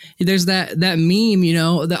 Like, there's that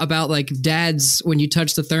meme, about like dads when you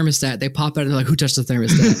touch the thermostat, they pop out and they're like, "Who touched the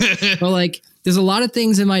thermostat?" But like, there's a lot of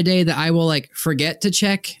things in my day that I will like forget to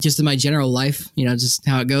check just in my general life, just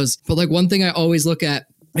how it goes. But like one thing I always look at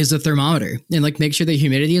is the thermometer and like make sure the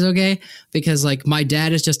humidity is okay, because like my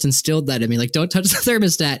dad has just instilled that in me, like, don't touch the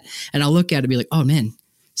thermostat. And I'll look at it and be like, oh man,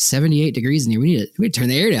 78 degrees in here. We need to turn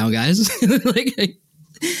the air down, guys. Like,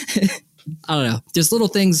 I don't know, just little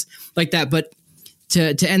things like that. But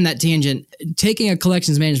to end that tangent, taking a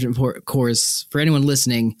collections management course, for anyone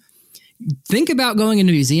listening, think about going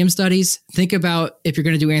into museum studies. Think about, if you're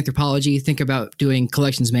going to do anthropology, think about doing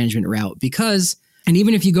collections management route, and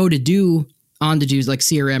even if you go to do like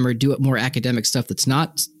CRM or do more academic stuff that's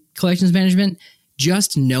not collections management,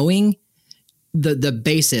 just knowing the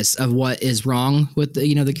basis of what is wrong with the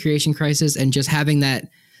curation crisis, and just having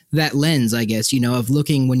that lens, I guess, of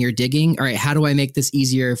looking when you're digging, all right, how do I make this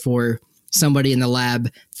easier for somebody in the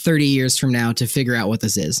lab 30 years from now to figure out what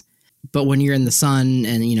this is? but when you're in the sun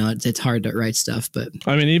and, you know, it's hard to write stuff. But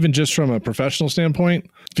I mean, even just from a professional standpoint,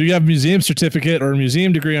 if you have a museum certificate or a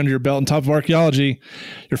museum degree under your belt on top of archaeology,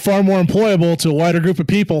 you're far more employable to a wider group of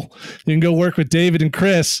people. You can go work with David and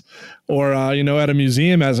Chris or, at a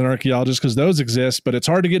museum as an archaeologist, because those exist, but it's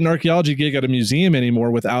hard to get an archaeology gig at a museum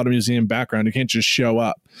anymore without a museum background. You can't just show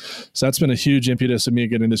up. So that's been a huge impetus of me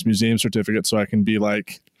getting this museum certificate so I can be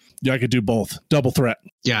like, yeah, I could do both. Double threat.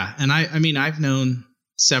 Yeah. And I mean, I've known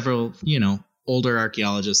several, older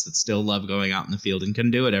archaeologists that still love going out in the field and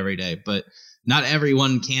can do it every day, but not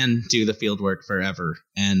everyone can do the field work forever.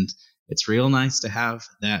 And it's real nice to have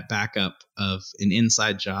that backup of an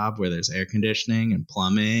inside job where there's air conditioning and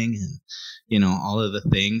plumbing and, all of the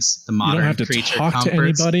things, the modern you don't have to creature talk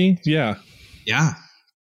comforts. to anybody. Yeah. Yeah,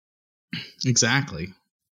 exactly.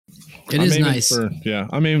 It is nice.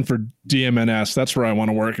 I'm aiming for DMNS. That's where I want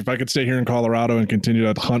to work. If I could stay here in Colorado and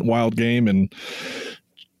continue to hunt wild game and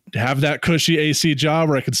have that cushy AC job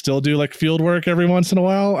where I could still do like field work every once in a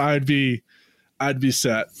while, I'd be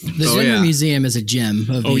set. The Zimmer Museum is a gem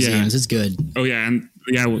of museums. It's good. Oh yeah. And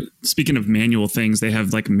speaking of manual things, they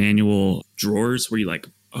have like manual drawers where you like,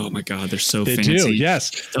 oh my God, they're so fancy. They do,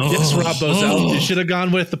 yes. Yes, Rob Bozell. You should have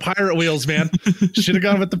gone with the pirate wheels, man. Should have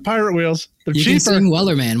gone with the pirate wheels. They're cheaper. You can sing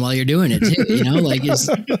Wellerman while you're doing it too, just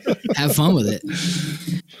have fun with it.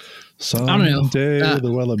 Someday I don't know. The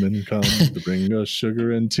Wellerman comes to bring us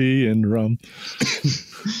sugar and tea and rum.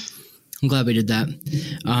 I'm glad we did that.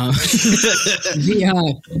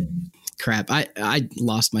 Crap. I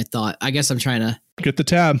lost my thought. I guess I'm trying to get the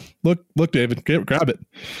tab. Look, David, grab it.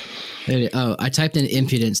 Oh, I typed in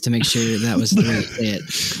impudence to make sure that was the way to say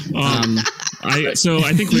it. So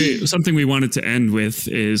I think something we wanted to end with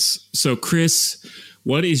is, so Chris,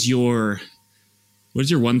 what is your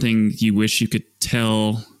one thing you wish you could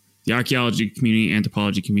tell the archaeology community,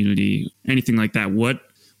 anthropology community, anything like that? What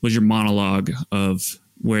was your monologue of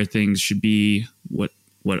where things should be, what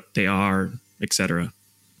they are, etc.?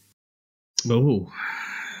 Oh,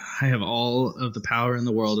 I have all of the power in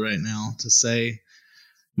the world right now to say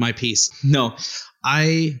my piece. No,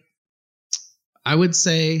 I would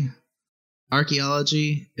say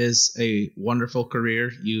archaeology is a wonderful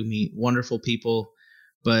career. You meet wonderful people,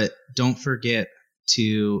 but don't forget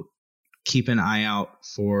to keep an eye out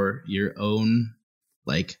for your own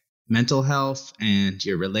mental health and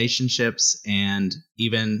your relationships and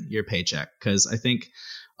even your paycheck. Because I think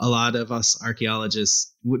a lot of us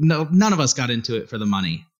archaeologists, none of us got into it for the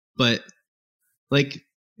money, but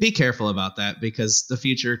be careful about that, because the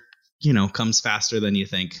future, comes faster than you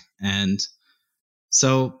think. And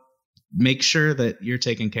so make sure that you're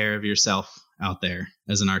taking care of yourself out there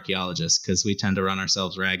as an archaeologist, because we tend to run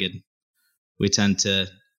ourselves ragged. We tend to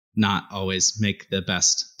not always make the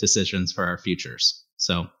best decisions for our futures.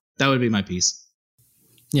 So that would be my piece.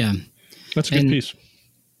 Yeah. That's a good piece.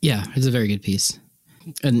 Yeah, it's a very good piece.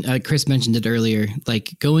 And Chris mentioned it earlier,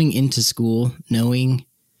 going into school, knowing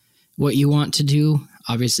what you want to do.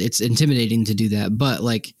 Obviously, it's intimidating to do that. But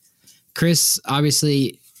Chris,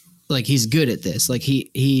 obviously, he's good at this.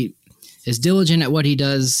 He is diligent at what he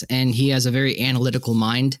does, and he has a very analytical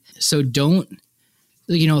mind. So don't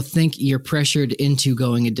think you're pressured into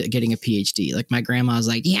going and getting a PhD. My grandma's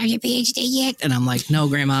like, "Do you have your PhD yet?" And I'm like, "No,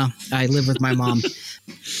 Grandma, I live with my mom."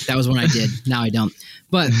 That was when I did. Now I don't.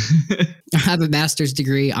 But I have a master's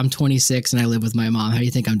degree. I'm 26 and I live with my mom. How do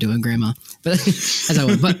you think I'm doing, Grandma? But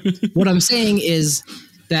what I'm saying is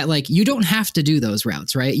that you don't have to do those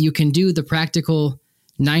routes, right? You can do the practical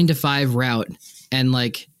 9-to-5 route, and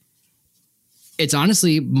it's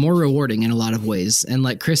honestly more rewarding in a lot of ways.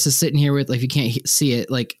 And Chris is sitting here with, if you can't see it,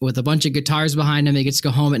 with a bunch of guitars behind him. He gets to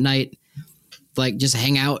go home at night, just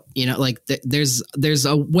hang out, there's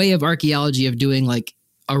a way of archaeology of doing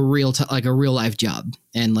a real life job.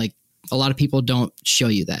 And a lot of people don't show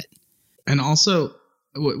you that. And also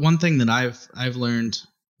one thing that I've learned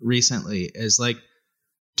recently is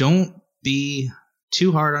don't be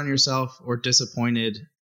too hard on yourself or disappointed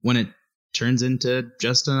when it turns into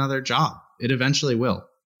just another job. It eventually will.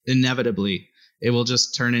 Inevitably, it will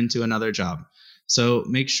just turn into another job. So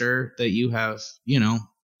make sure that you have,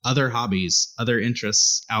 other hobbies, other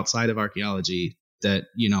interests outside of archaeology that,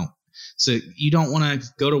 so you don't want to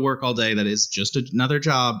go to work all day that is just another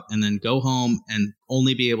job and then go home and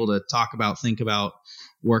only be able to think about,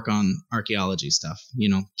 work on archaeology stuff.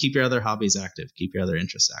 Keep your other hobbies active, keep your other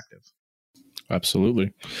interests active.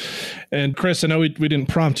 Absolutely. And Chris, I know we didn't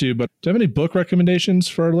prompt you, but do you have any book recommendations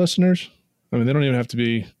for our listeners? I mean, they don't even have to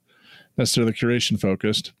be necessarily curation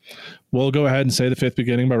focused. We'll go ahead and say The Fifth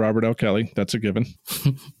Beginning by Robert L. Kelly. That's a given.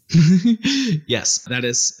 Yes, that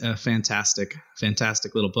is a fantastic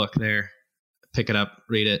little book there. pick it up,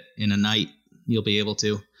 read it in a night. You'll be able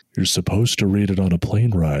to. You're supposed to read it on a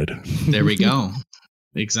plane ride. There we go.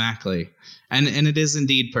 Exactly. And it is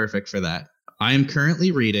indeed perfect for that. I am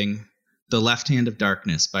currently reading The Left Hand of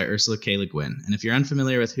Darkness by Ursula K. Le Guin. And if you're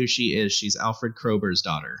unfamiliar with who she is, she's Alfred Kroeber's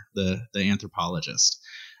daughter, the anthropologist.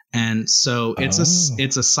 And so it's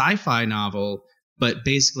a sci-fi novel, but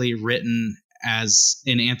basically written as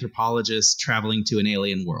an anthropologist traveling to an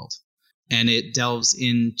alien world. And it delves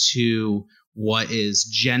into what is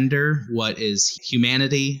gender, what is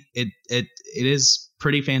humanity. It is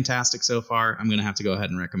pretty fantastic so far. I'm going to have to go ahead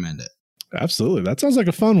and recommend it. Absolutely. That sounds like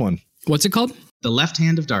a fun one. What's it called? The Left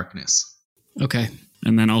Hand of Darkness. Okay.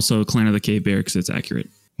 And then also Clan of the Cave Bear because it's accurate.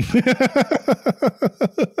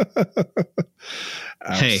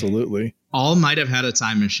 Absolutely. Hey, all might have had a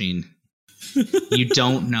time machine. You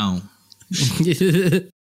don't know.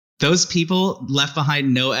 Those people left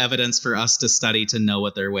behind no evidence for us to study to know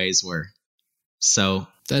what their ways were. So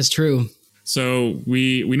that's true. So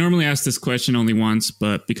we normally ask this question only once,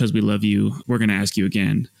 but because we love you, we're going to ask you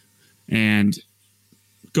again. And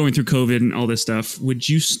going through COVID and all this stuff, would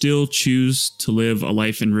you still choose to live a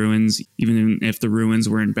life in ruins, even if the ruins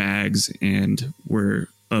were in bags and were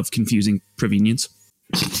of confusing provenience?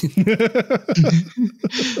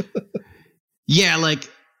 Yeah, like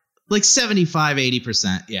 75,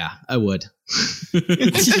 80%. Yeah, I would.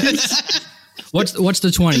 What's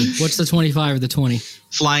the 20? What's the 25 or the 20?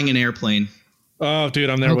 Flying an airplane. Oh, dude,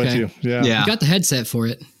 I'm there with you. Yeah. You got the headset for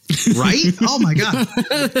it. Right? Oh my God.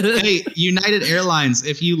 Hey, United Airlines,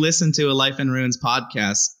 if you listen to a Life in Ruins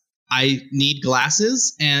podcast, I need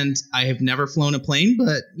glasses and I have never flown a plane,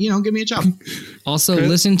 but give me a job. Also,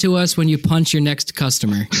 listen to us when you punch your next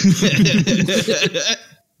customer.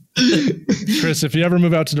 Chris, if you ever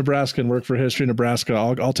move out to Nebraska and work for History Nebraska,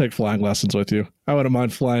 I'll take flying lessons with you. I wouldn't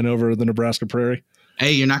mind flying over the Nebraska prairie.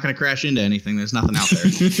 Hey, you're not going to crash into anything. There's nothing out there.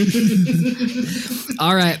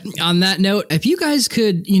 All right. On that note, if you guys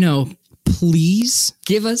could, please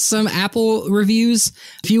give us some Apple reviews.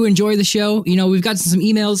 If you enjoy the show, we've got some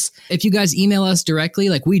emails. If you guys email us directly,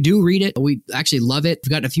 we do read it. We actually love it. We've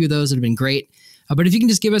got a few of those that have been great. But if you can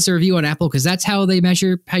just give us a review on Apple, because that's how they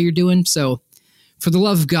measure how you're doing. So for the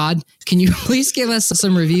love of God, can you please give us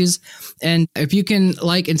some reviews? And if you can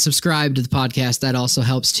like and subscribe to the podcast, that also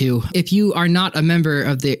helps too. If you are not a member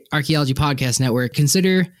of the Archaeology Podcast Network,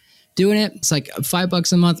 consider doing it. It's like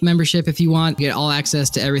 $5 a month membership if you want. You get all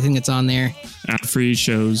access to everything that's on there. Ad-free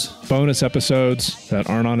shows. Bonus episodes that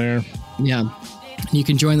aren't on air. Yeah. You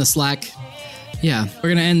can join the Slack. Yeah. We're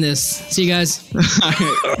going to end this. See you guys.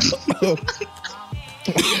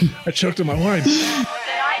 I choked on my wine.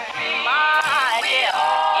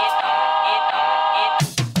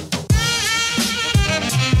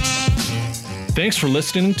 Thanks for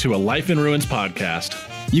listening to A Life in Ruins podcast.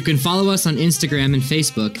 You can follow us on Instagram and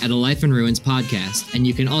Facebook at A Life in Ruins Podcast, and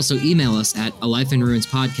you can also email us at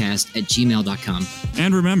alifeinruinspodcast@gmail.com.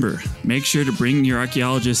 And remember, make sure to bring your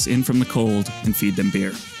archaeologists in from the cold and feed them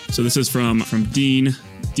beer. So this is from Dean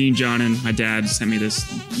Johnin. My dad sent me this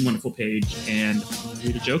wonderful page, and I'll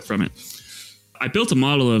read a joke from it. I built a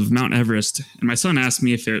model of Mount Everest, and my son asked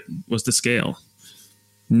me if it was to scale.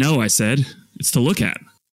 No, I said, it's to look at.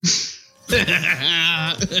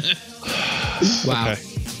 Wow. Okay.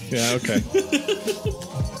 Yeah, okay.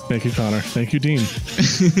 Thank you, Connor. Thank you, Dean.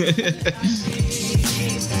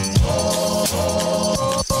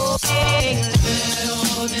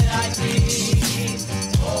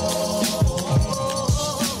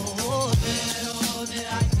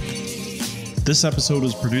 This episode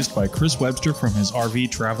was produced by Chris Webster from his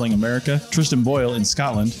RV Traveling America, Tristan Boyle in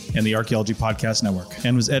Scotland, and the Archaeology Podcast Network,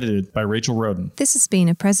 and was edited by Rachel Roden. This has been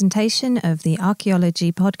a presentation of the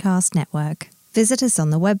Archaeology Podcast Network. Visit us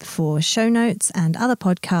on the web for show notes and other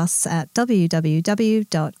podcasts at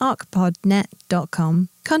www.archpodnet.com.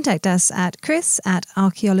 Contact us at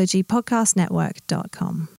chris@archaeologypodcastnetwork.com.